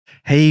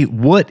Hey,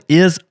 what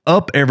is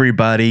up,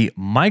 everybody?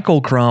 Michael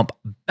Crump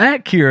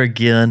back here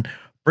again,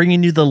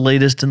 bringing you the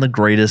latest and the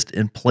greatest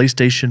in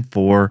PlayStation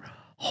 4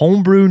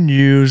 homebrew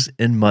news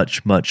and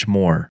much, much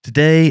more.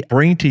 Today,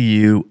 bring to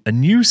you a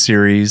new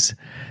series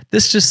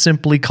that's just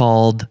simply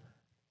called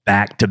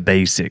Back to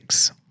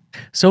Basics.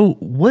 So,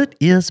 what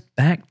is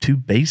Back to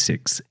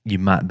Basics, you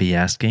might be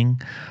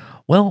asking?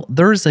 Well,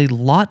 there's a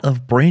lot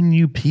of brand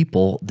new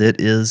people that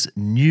is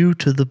new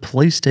to the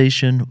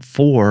PlayStation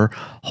 4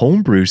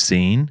 homebrew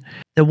scene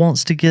that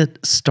wants to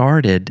get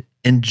started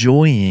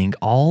enjoying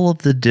all of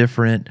the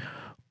different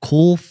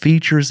cool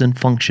features and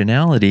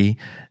functionality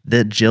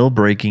that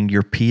jailbreaking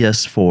your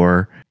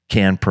PS4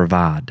 can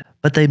provide.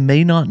 But they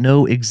may not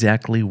know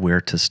exactly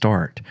where to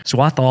start.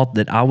 So I thought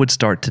that I would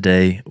start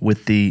today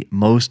with the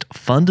most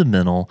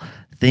fundamental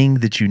thing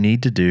that you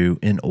need to do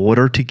in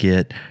order to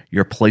get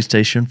your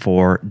PlayStation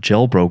 4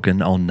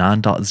 jailbroken on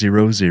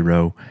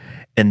 9.00,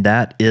 and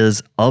that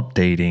is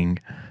updating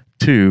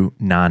to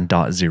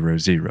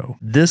 9.00.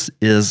 This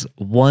is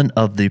one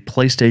of the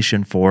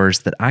PlayStation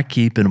 4s that I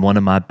keep in one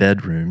of my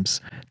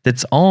bedrooms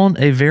that's on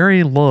a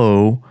very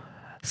low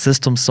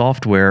system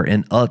software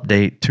and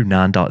update to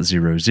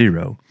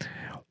 9.00.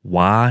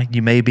 Why,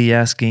 you may be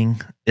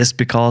asking? It's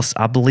because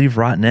I believe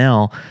right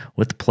now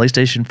with the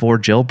PlayStation 4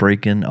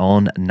 jailbreaking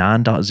on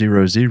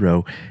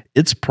 9.00,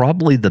 it's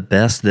probably the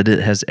best that it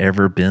has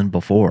ever been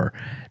before.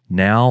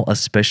 Now,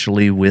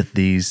 especially with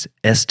these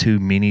S2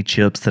 mini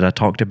chips that I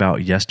talked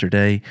about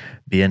yesterday,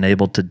 being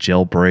able to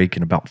jailbreak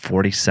in about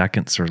 40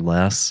 seconds or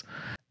less,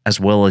 as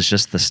well as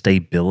just the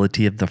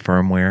stability of the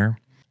firmware,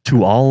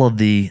 to all of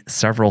the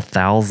several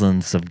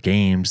thousands of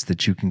games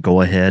that you can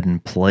go ahead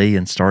and play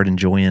and start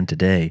enjoying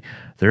today,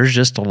 there's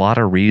just a lot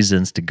of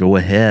reasons to go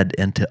ahead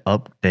and to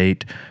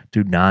update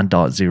to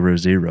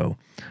 9.00.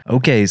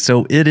 Okay,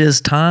 so it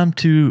is time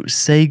to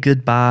say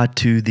goodbye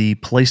to the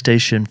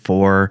PlayStation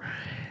 4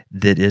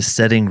 that is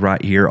setting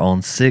right here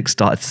on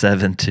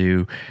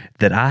 6.72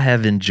 that I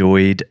have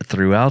enjoyed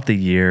throughout the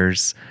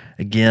years.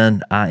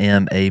 Again, I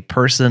am a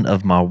person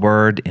of my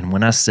word, and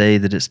when I say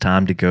that it's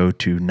time to go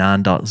to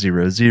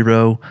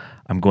 9.00,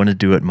 I'm going to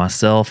do it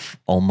myself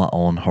on my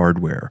own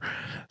hardware.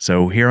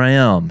 So here I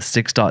am,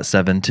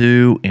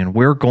 6.72, and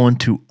we're going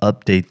to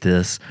update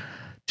this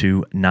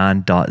to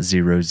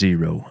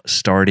 9.00,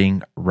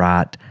 starting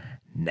right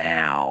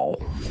now.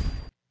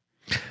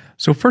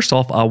 So first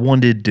off, I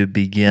wanted to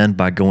begin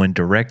by going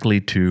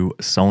directly to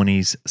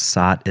Sony's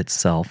site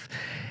itself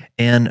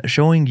and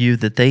showing you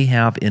that they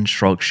have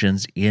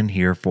instructions in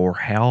here for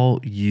how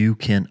you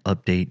can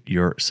update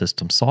your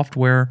system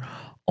software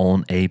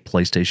on a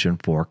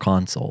PlayStation 4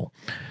 console.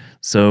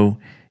 So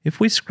if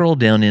we scroll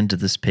down into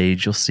this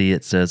page, you'll see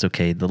it says,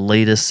 okay, the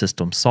latest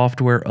system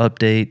software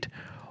update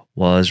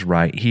was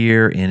right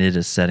here, and it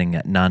is setting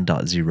at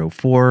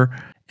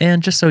 9.04.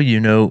 And just so you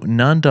know,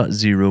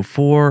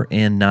 9.04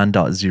 and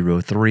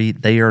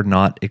 9.03, they are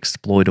not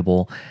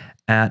exploitable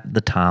at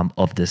the time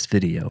of this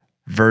video.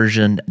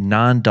 Version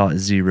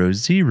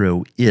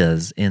 9.00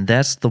 is, and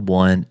that's the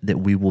one that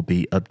we will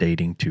be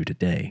updating to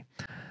today.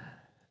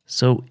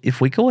 So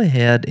if we go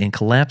ahead and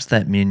collapse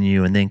that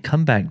menu and then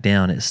come back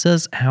down, it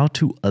says how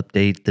to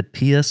update the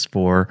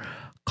PS4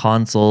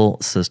 console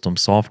system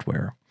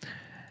software.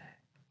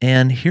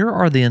 And here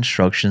are the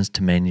instructions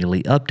to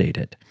manually update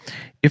it.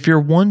 If you're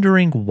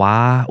wondering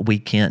why we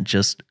can't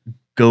just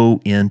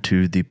go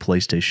into the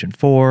PlayStation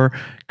 4,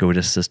 go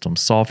to System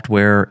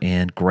Software,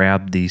 and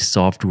grab the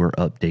software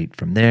update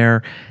from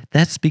there,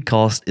 that's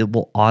because it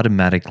will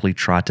automatically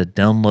try to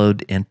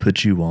download and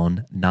put you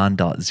on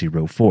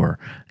 9.04.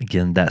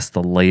 Again, that's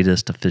the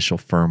latest official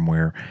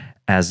firmware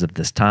as of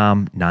this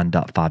time.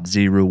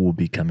 9.50 will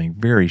be coming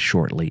very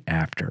shortly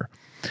after.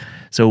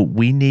 So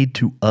we need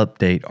to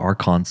update our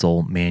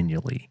console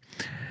manually.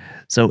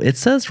 So it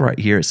says right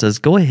here, it says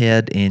go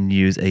ahead and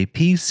use a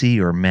PC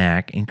or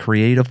Mac and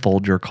create a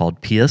folder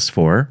called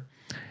PS4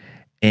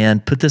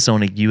 and put this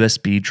on a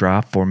USB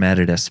drive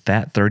formatted as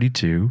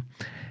FAT32.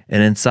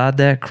 And inside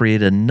that,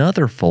 create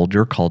another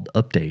folder called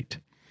Update.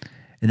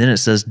 And then it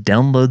says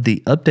download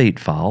the update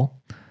file.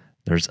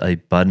 There's a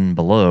button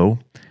below.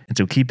 And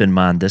so keep in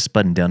mind this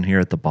button down here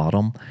at the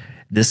bottom,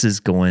 this is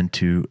going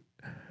to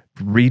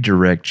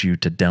redirect you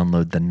to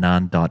download the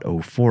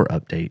 9.04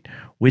 update,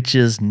 which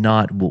is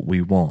not what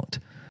we want.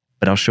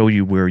 But I'll show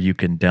you where you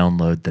can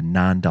download the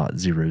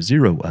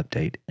 9.00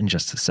 update in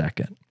just a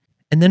second.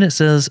 And then it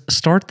says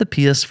start the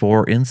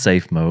PS4 in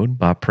safe mode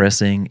by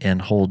pressing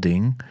and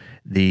holding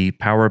the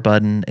power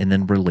button and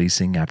then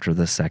releasing after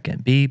the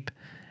second beep.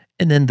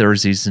 And then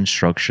there's these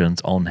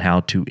instructions on how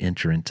to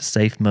enter into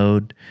safe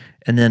mode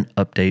and then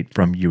update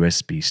from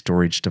USB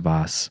storage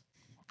device.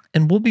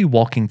 And we'll be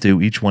walking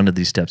through each one of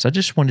these steps. I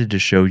just wanted to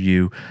show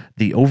you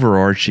the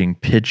overarching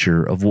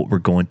picture of what we're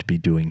going to be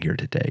doing here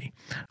today.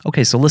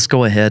 Okay, so let's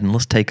go ahead and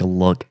let's take a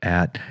look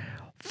at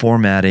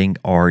formatting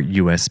our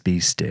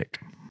USB stick.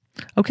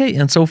 Okay,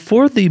 and so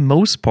for the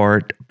most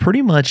part,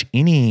 pretty much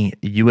any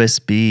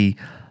USB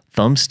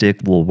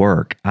thumbstick will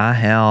work. I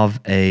have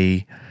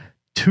a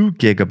 2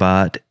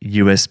 GB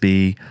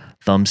USB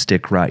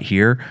thumbstick right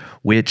here,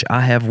 which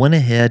I have went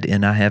ahead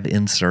and I have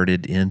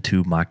inserted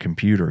into my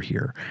computer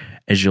here.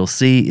 As you'll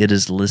see, it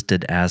is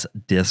listed as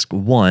disk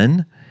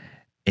 1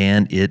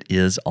 and it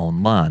is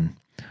online.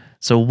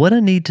 So what I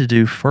need to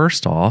do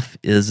first off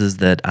is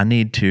that I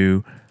need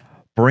to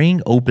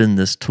bring open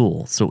this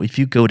tool. So if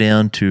you go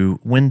down to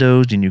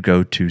Windows and you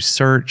go to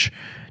search,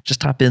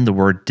 just type in the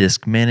word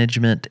disk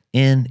management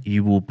and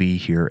you will be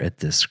here at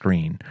this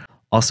screen.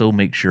 Also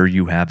make sure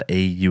you have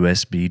a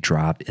USB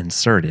drive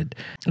inserted.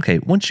 Okay,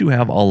 once you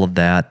have all of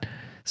that,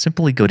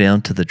 simply go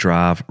down to the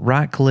drive,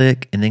 right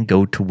click, and then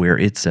go to where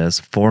it says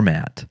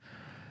format.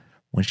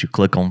 Once you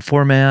click on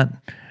format,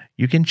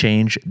 you can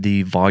change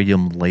the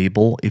volume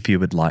label if you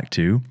would like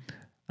to.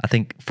 I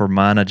think for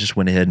mine, I just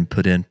went ahead and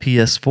put in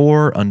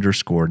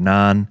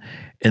PS4_9.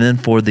 And then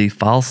for the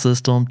file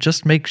system,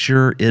 just make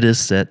sure it is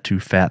set to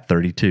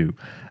FAT32.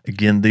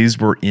 Again, these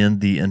were in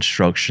the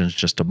instructions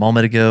just a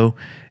moment ago.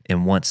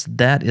 And once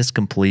that is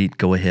complete,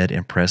 go ahead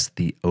and press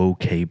the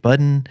OK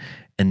button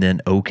and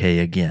then OK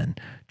again.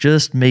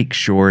 Just make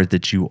sure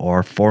that you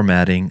are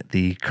formatting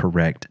the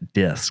correct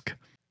disk.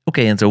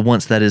 Okay, and so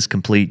once that is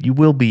complete, you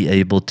will be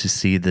able to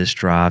see this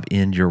drive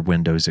in your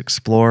Windows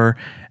Explorer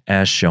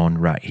as shown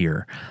right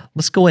here.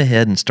 Let's go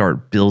ahead and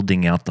start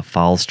building out the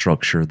file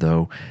structure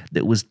though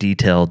that was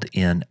detailed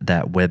in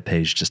that web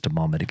page just a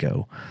moment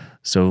ago.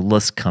 So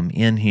let's come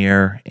in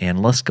here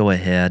and let's go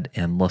ahead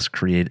and let's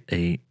create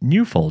a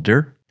new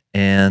folder,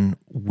 and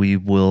we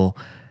will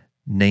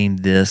name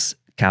this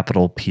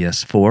capital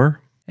PS4,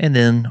 and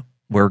then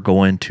we're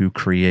going to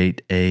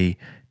create a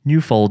new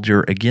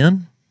folder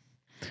again.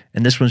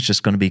 And this one's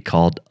just going to be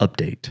called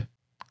Update.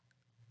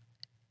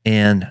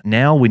 And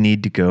now we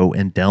need to go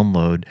and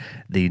download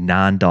the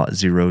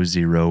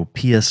 9.00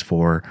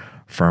 PS4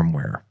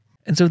 firmware.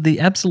 And so the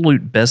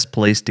absolute best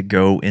place to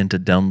go and to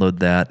download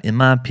that, in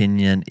my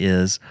opinion,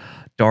 is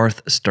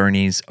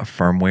Darthsternie's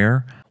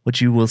firmware. What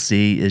you will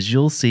see is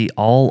you'll see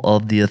all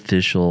of the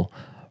official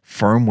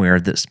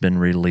firmware that's been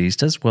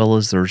released, as well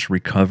as there's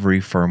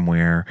recovery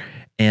firmware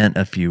and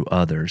a few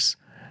others.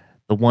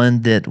 The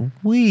one that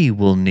we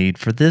will need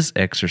for this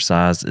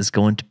exercise is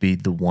going to be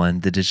the one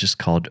that is just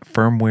called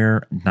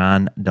Firmware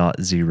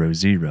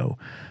 9.00.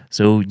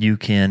 So you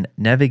can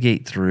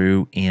navigate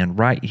through, and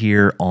right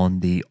here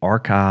on the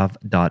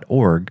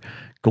archive.org,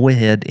 go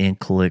ahead and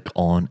click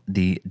on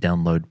the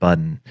download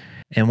button.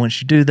 And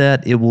once you do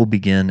that, it will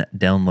begin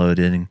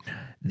downloading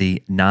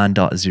the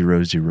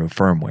 9.00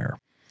 firmware.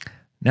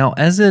 Now,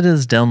 as it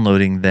is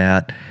downloading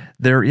that,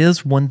 there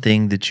is one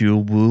thing that you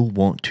will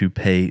want to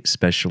pay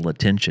special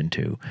attention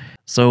to.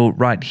 So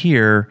right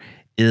here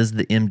is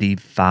the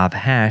MD5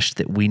 hash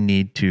that we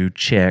need to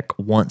check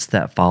once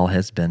that file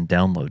has been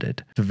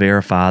downloaded to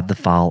verify the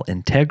file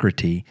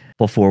integrity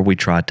before we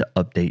try to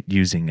update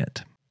using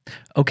it.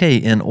 Okay,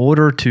 in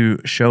order to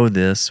show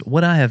this,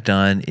 what I have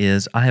done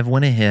is I have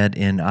went ahead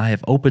and I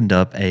have opened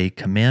up a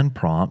command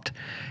prompt,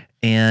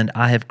 and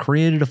I have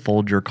created a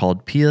folder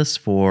called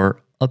PS4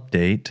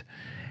 Update.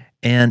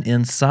 And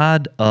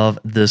inside of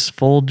this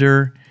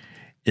folder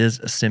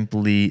is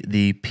simply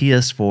the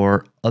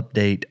PS4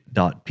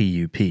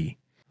 update.pup,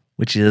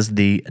 which is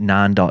the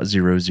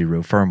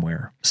 9.00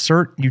 firmware.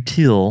 Cert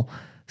util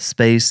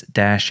space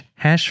dash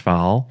hash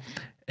file,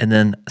 and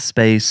then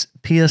space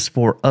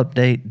PS4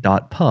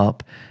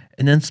 update.pup,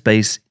 and then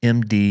space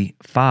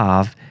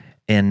MD5.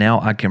 And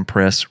now I can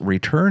press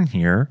return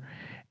here,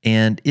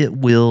 and it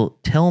will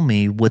tell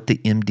me what the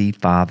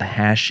MD5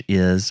 hash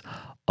is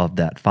of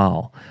that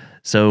file.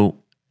 So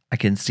I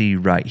can see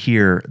right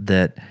here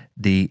that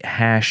the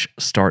hash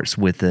starts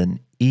with an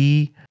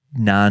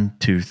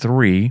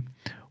E923,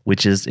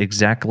 which is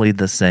exactly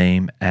the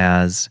same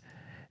as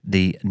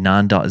the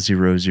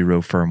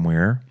 9.00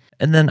 firmware.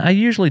 And then I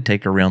usually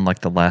take around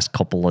like the last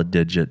couple of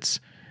digits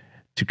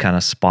to kind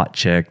of spot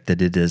check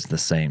that it is the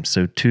same.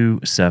 So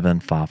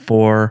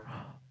 2754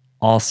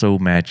 also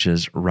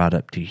matches right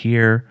up to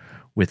here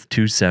with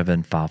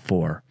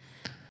 2754.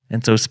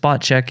 And so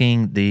spot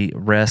checking the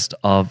rest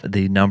of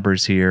the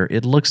numbers here,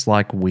 it looks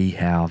like we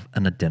have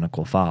an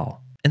identical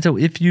file. And so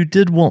if you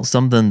did want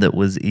something that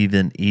was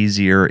even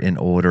easier in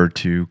order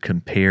to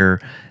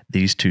compare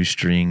these two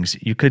strings,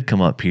 you could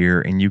come up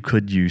here and you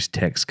could use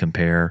text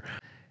compare.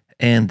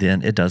 And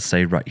then it does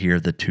say right here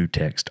the two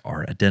texts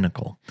are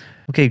identical.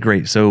 Okay,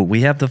 great. So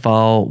we have the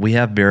file, we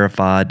have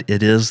verified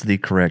it is the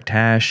correct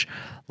hash.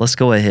 Let's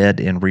go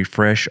ahead and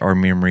refresh our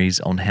memories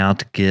on how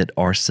to get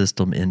our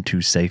system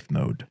into safe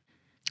mode.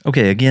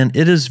 Okay, again,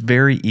 it is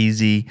very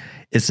easy.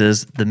 It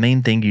says the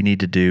main thing you need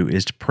to do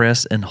is to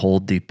press and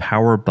hold the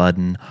power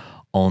button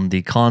on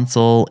the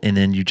console, and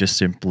then you just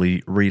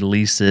simply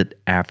release it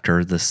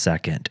after the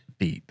second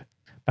beep.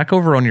 Back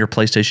over on your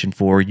PlayStation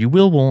 4, you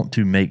will want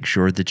to make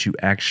sure that you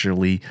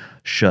actually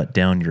shut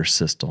down your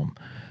system.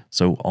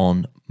 So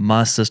on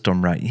my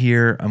system right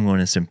here, I'm going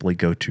to simply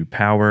go to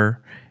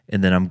power,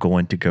 and then I'm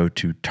going to go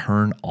to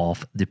turn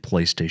off the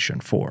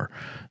PlayStation 4.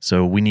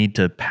 So we need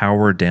to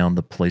power down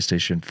the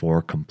PlayStation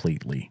 4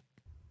 completely.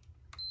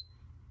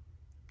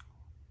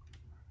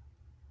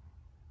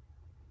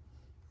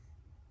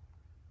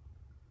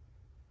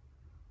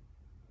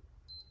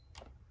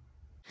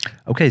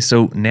 Okay,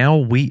 so now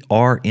we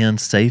are in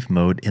safe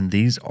mode, and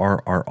these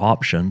are our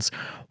options.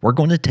 We're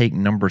going to take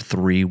number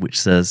 3, which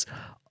says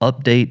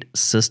update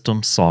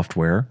system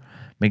software.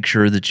 Make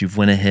sure that you've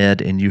went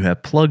ahead and you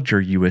have plugged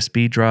your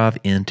USB drive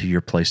into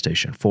your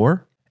PlayStation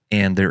 4.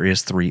 And there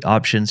is 3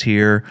 options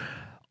here.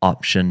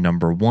 Option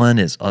number 1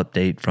 is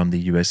update from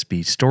the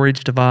USB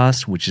storage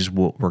device, which is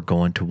what we're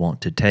going to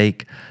want to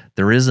take.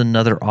 There is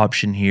another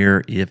option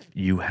here if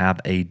you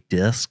have a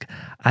disk.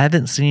 I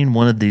haven't seen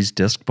one of these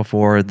disks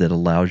before that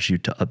allows you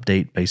to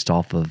update based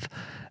off of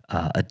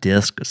a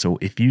disk. So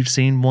if you've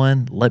seen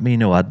one, let me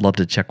know. I'd love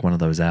to check one of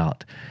those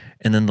out.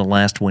 And then the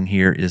last one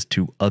here is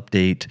to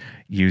update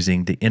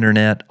using the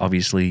internet.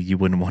 Obviously, you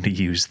wouldn't want to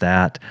use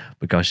that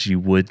because you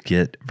would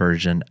get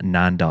version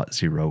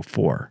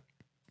 9.04.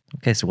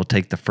 Okay, so we'll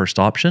take the first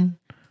option,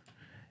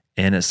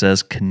 and it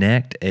says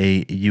connect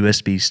a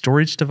USB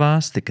storage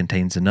device that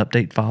contains an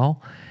update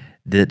file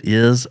that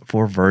is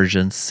for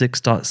version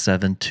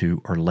 6.72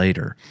 or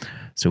later.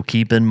 So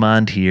keep in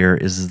mind here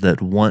is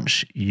that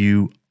once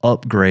you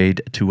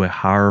upgrade to a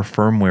higher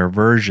firmware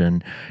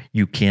version,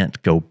 you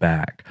can't go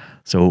back.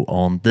 So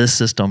on this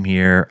system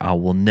here, I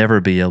will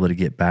never be able to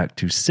get back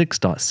to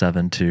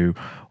 6.72,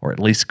 or at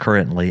least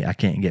currently I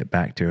can't get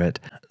back to it.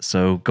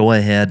 So go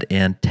ahead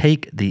and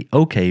take the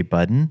OK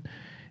button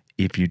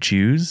if you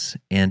choose,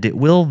 and it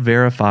will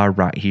verify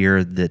right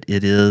here that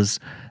it is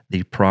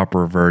the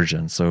proper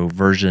version. So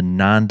version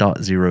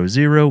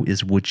 9.00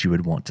 is what you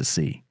would want to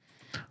see.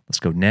 Let's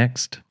go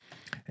next.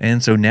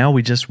 And so now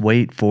we just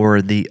wait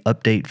for the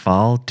update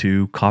file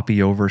to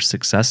copy over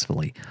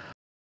successfully.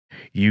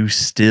 You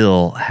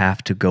still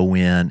have to go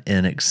in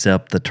and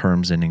accept the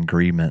terms and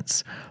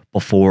agreements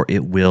before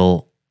it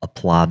will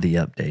apply the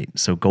update.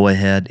 So go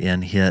ahead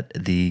and hit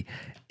the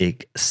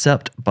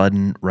accept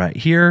button right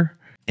here.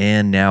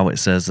 And now it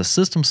says the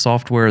system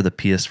software, the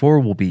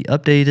PS4 will be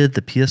updated.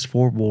 The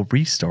PS4 will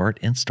restart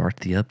and start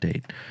the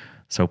update.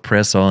 So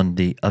press on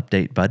the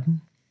update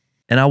button.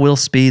 And I will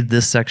speed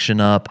this section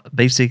up.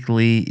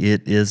 Basically,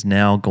 it is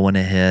now going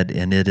ahead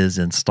and it is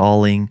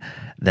installing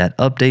that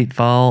update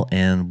file.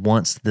 And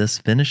once this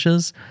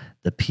finishes,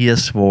 the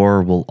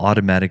PS4 will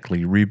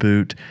automatically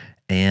reboot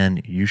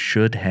and you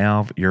should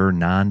have your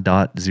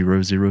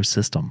 9.00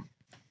 system.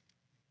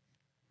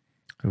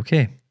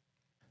 Okay.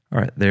 All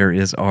right, there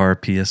is our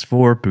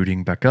PS4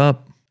 booting back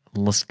up.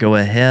 Let's go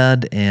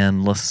ahead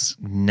and let's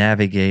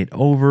navigate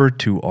over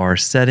to our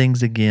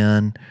settings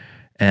again.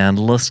 And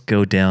let's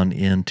go down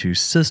into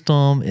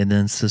system and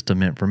then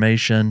system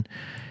information.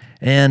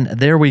 And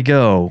there we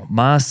go.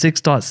 My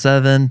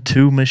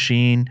 6.72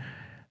 machine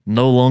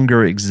no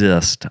longer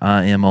exists.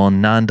 I am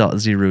on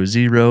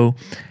 9.00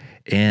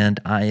 and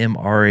I am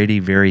already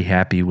very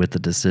happy with the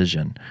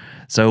decision.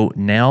 So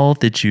now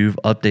that you've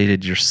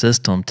updated your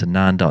system to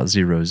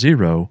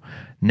 9.00,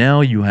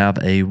 now you have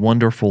a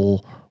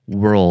wonderful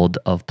world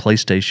of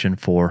PlayStation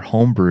 4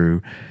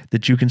 homebrew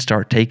that you can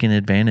start taking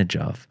advantage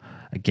of.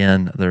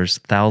 Again, there's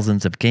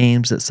thousands of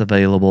games that's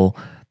available.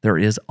 There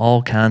is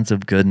all kinds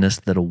of goodness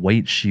that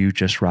awaits you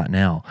just right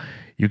now.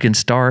 You can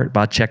start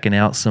by checking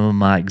out some of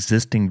my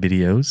existing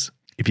videos.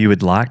 If you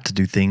would like to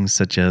do things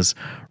such as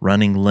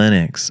running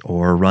Linux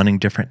or running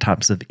different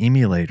types of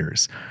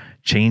emulators,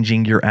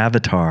 changing your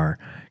avatar,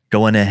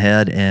 going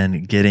ahead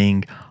and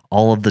getting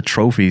all of the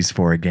trophies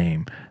for a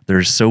game,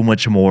 there's so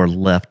much more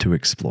left to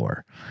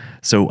explore.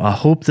 So I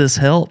hope this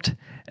helped,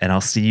 and I'll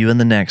see you in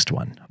the next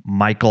one.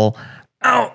 Michael out.